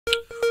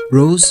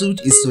Rosewood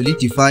is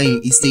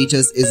solidifying its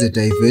status as a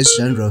diverse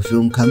genre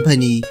film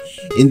company.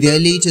 In their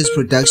latest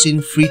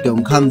production,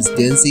 Freedom Comes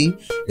Dancing,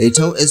 they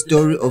tell a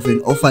story of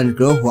an orphan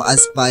girl who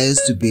aspires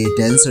to be a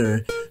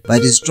dancer,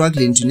 but is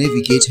struggling to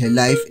navigate her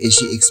life as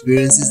she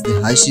experiences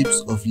the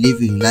hardships of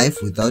living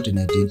life without an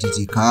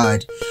identity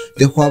card.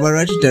 The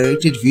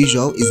Huabarati-directed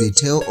visual is a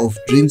tale of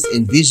dreams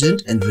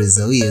envisioned and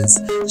resilience.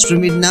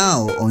 Stream it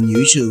now on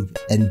YouTube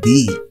and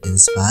be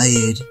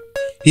inspired.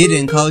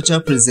 Hidden Culture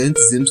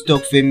presents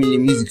Zimstock Family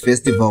Music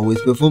Festival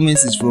with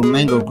performances from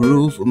Mango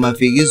Groove,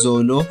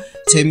 Mafigizolo,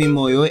 Temi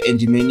Moyo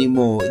and many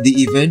more.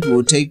 The event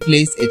will take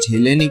place at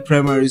Hellenic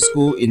Primary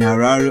School in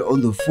Harare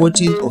on the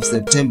 14th of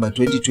September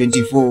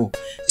 2024.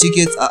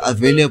 Tickets are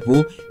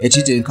available at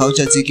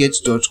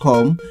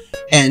hiddencultureticket.com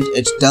and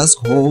at Dusk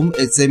Home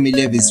at Semi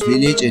Levis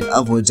Village and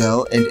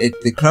Avodale, and at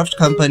the Craft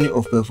Company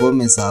of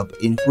Performance Hub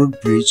in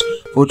Fruitbridge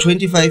for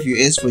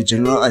 $25 for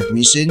general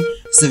admission,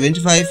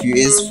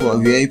 $75 for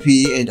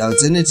VIP, and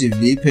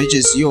alternatively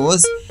purchase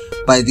yours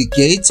by the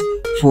gate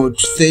for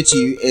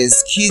 $30.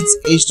 Kids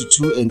aged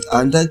 2 and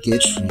under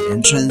get free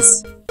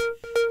entrance.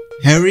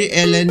 Harry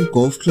Allen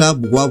Golf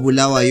Club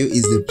Wabulawayo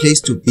is the place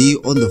to be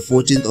on the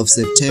 14th of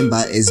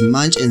September as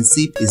Munch and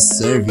Sip is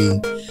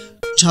serving.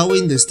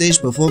 Chowing the stage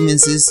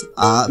performances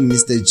are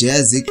Mr.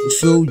 Jazzik,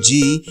 Phil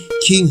G,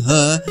 King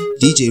Her,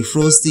 DJ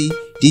Frosty,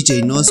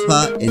 DJ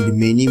Nospa, and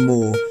many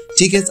more.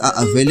 Tickets are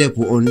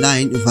available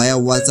online via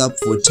WhatsApp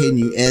for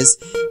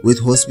 $10 with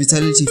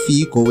hospitality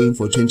fee going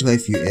for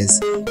 $25.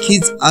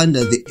 Kids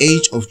under the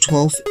age of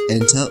 12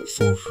 enter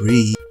for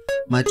free.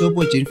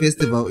 Matopo Jane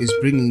Festival is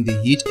bringing the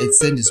heat at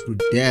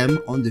Sandisbrook Dam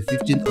on the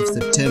 15th of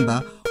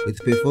September with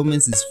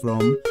performances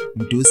from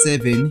Mdu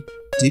 7,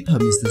 Deeper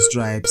Mr.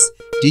 Stripes,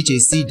 DJ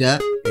Cedar,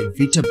 and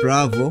Vita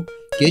Bravo.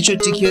 Get your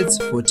tickets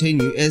for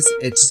 $10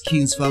 at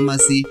King's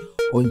Pharmacy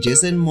on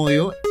Jason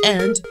Moyo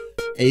and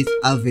 8th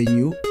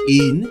Avenue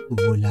in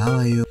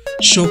Bulawayo.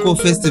 Shoko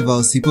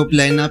Festival's hip-hop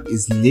lineup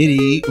is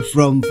litty,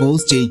 from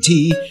Vos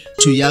JT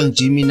to Young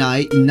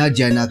Gemini,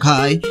 Nadia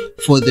Nakai,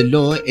 For the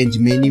Law, and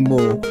many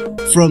more.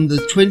 From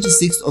the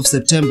 26th of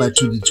September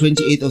to the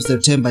 28th of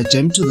September,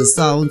 jam to the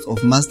sounds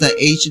of Master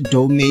H,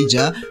 Do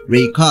Major,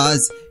 Ray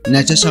Cars,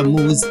 Natasha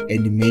Moose,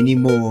 and many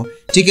more.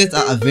 Tickets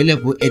are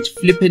available at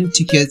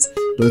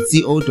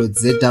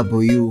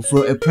flippentickets.co.zw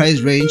for a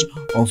price range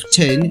of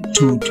 $10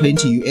 to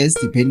 $20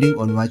 depending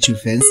on what you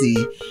fancy.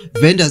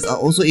 Vendors are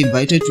also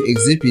invited to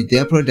exhibit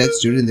their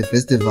products during the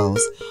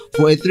festivals.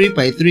 For a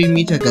 3x3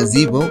 meter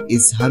gazebo,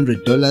 it's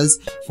 $100.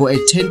 For a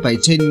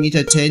 10x10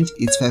 meter tent,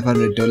 it's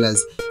 $500.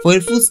 For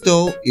a food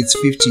stall, it's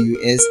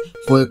 $50.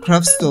 For a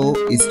craft stall,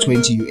 it's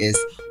 $20.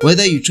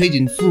 Whether you trade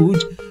in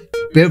food,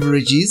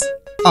 beverages,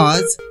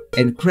 arts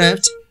and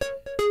craft,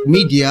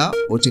 media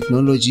or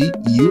technology,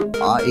 you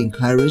are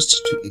encouraged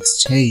to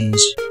exchange.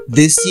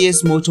 This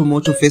year's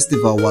Moto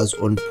Festival was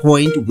on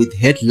point with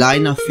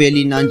headliner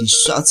Feli Nandi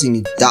shutting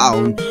it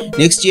down.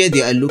 Next year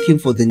they are looking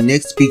for the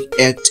next big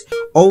act.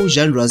 All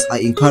genres are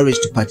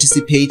encouraged to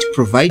participate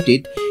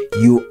provided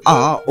you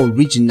are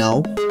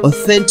original,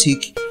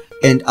 authentic,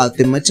 and are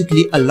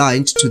thematically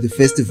aligned to the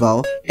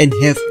festival and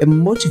have a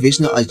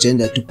motivational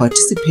agenda to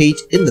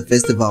participate in the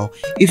festival.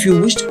 If you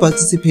wish to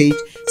participate,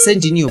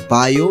 send in your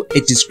bio,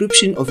 a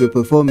description of your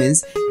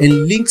performance,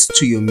 and links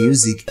to your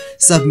music.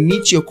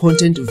 Submit your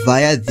content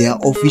via their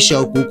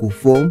official Google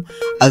form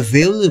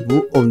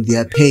available on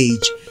their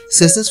page.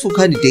 Successful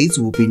candidates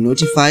will be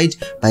notified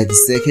by the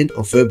 2nd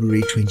of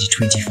February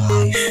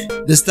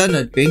 2025. The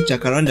Standard Bank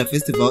Jacaranda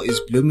Festival is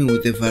blooming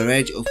with a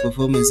variety of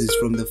performances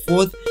from the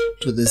 4th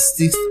to the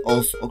 6th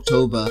of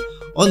October.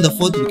 On the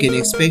 4th, we can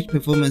expect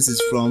performances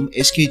from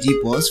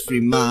HKD Boss,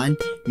 Freeman,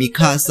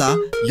 Mikasa,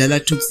 Lala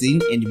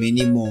Tuxin, and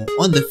many more.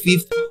 On the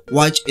 5th,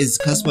 watch as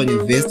Caspar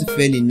Invest,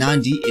 Feli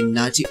Nandi, and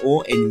Nati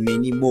O, and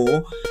many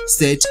more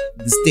set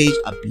the stage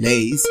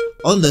ablaze.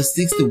 On the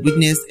 6th,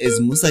 witness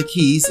as Musa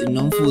Keys,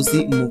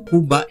 Nomfusi,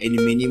 Mukuba, and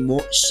many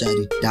more shut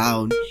it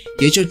down.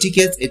 Get your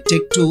tickets at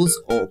Tech Tools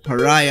or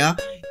Pariah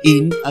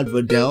in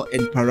Adverdale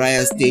and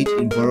Pariah State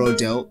in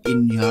Borodale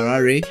in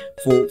Harare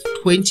for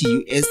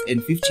 $20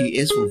 and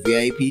 $50 for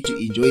VIP to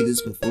enjoy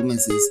these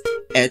performances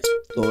at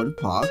Thorn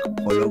Park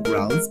Polo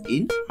Grounds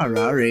in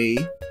Harare.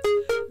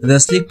 The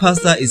Slick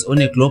Pastor is on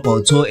a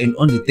global tour, and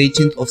on the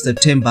 13th of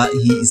September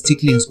he is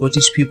tickling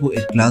Scottish people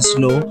at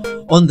Glasgow.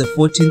 On the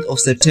 14th of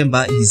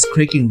September he's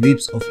cracking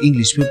ribs of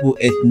English people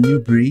at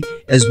Newbury,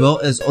 as well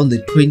as on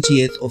the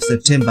 20th of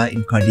September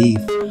in Cardiff.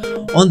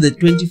 On the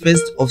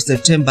 21st of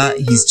September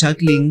he's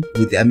chuckling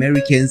with the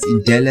Americans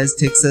in Dallas,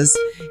 Texas,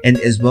 and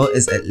as well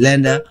as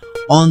Atlanta.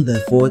 On the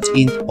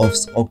 14th of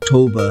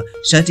October,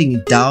 shutting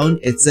it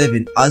down at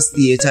 7 Arts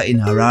Theatre in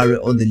Harare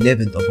on the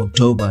 11th of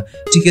October.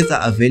 Tickets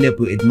are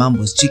available at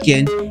Mambo's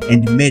Chicken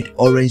and Med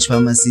Orange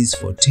Pharmacies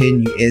for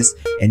 $10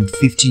 and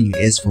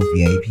 $15 for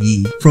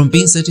VIP. From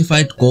being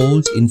certified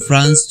gold in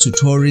France to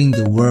touring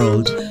the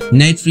world,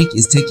 Night Freak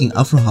is taking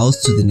Afro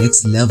House to the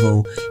next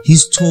level.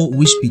 His tour,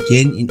 which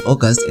began in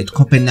August at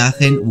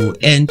Copenhagen, will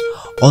end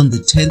on the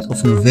 10th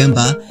of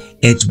November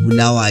at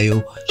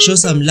Bulawayo. Show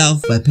some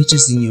love by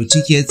purchasing your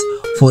tickets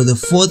for the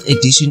 4th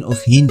edition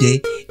of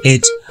Hinde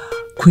at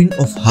Queen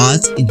of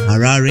Hearts in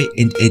Harare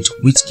and at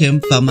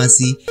Whitcomb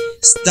Pharmacy,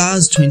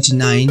 Stars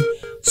 29,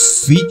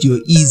 Video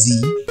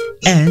Easy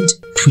and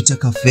Twitter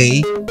Cafe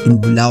in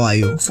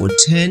Bulawayo for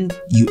 $10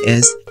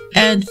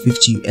 and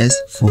 $50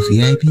 for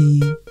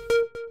VIP.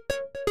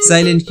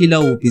 Silent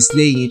Killer will be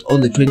slaying it on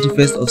the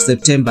 21st of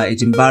September at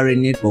Mbare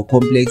Netball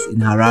Complex in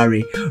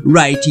Harare,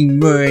 writing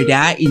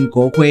Murder in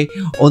Kokwe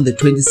on the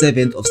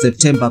 27th of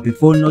September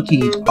before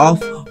knocking it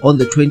off on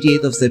the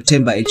 28th of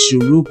September at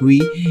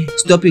Shurugwi,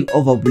 stopping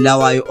over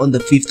Bulawayo on the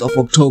 5th of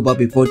October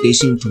before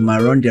dashing to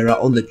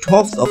Marondera on the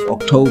 12th of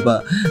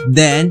October,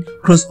 then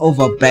cross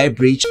over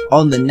Beibridge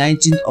on the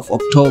 19th of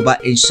October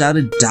and shut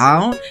it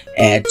down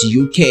at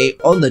UK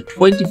on the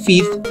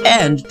 25th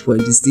and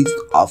 26th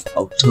of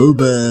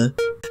October.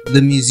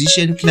 The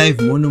musician Clive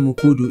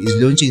Monomukudu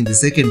is launching the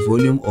second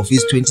volume of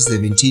his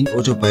 2017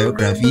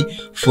 autobiography,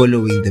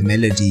 Following the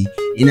Melody,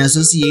 in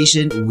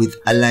association with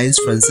Alliance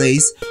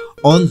Francaise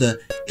on the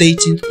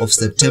 13th of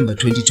September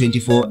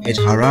 2024 at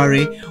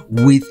Harare,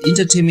 with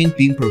entertainment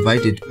being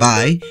provided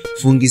by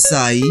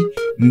Fungisai,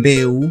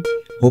 Mbeu,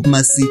 Hope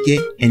Masike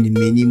and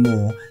many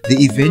more. The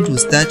event will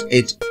start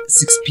at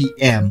 6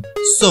 p.m.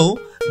 So,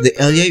 the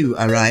earlier you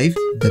arrive,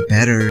 the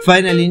better.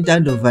 Finally,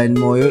 Ntando Van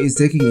Moyo is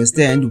taking a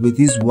stand with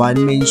his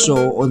one-man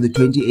show on the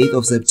 28th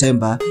of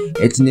September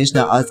at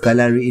National Arts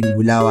Gallery in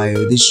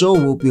Bulawayo. The show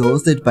will be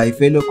hosted by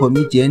fellow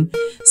comedian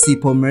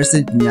Sipho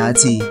Merced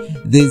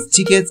Nyati. These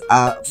tickets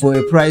are for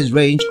a price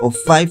range of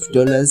 $5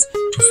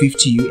 to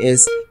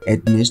 $50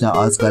 at National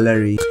Arts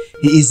Gallery.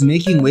 He is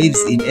making waves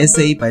in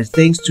SA, but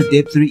thanks to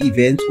Dep3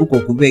 events,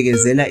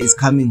 Ukokubegezela is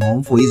coming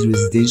home for his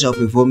residential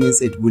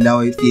performance at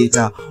Bulawayo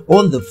Theatre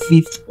on the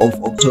 5th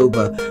of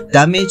October.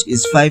 Damage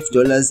is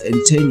 $5 and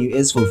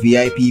 $10 for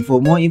VIP.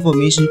 For more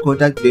information,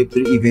 contact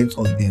Dep3 events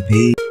on their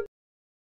page.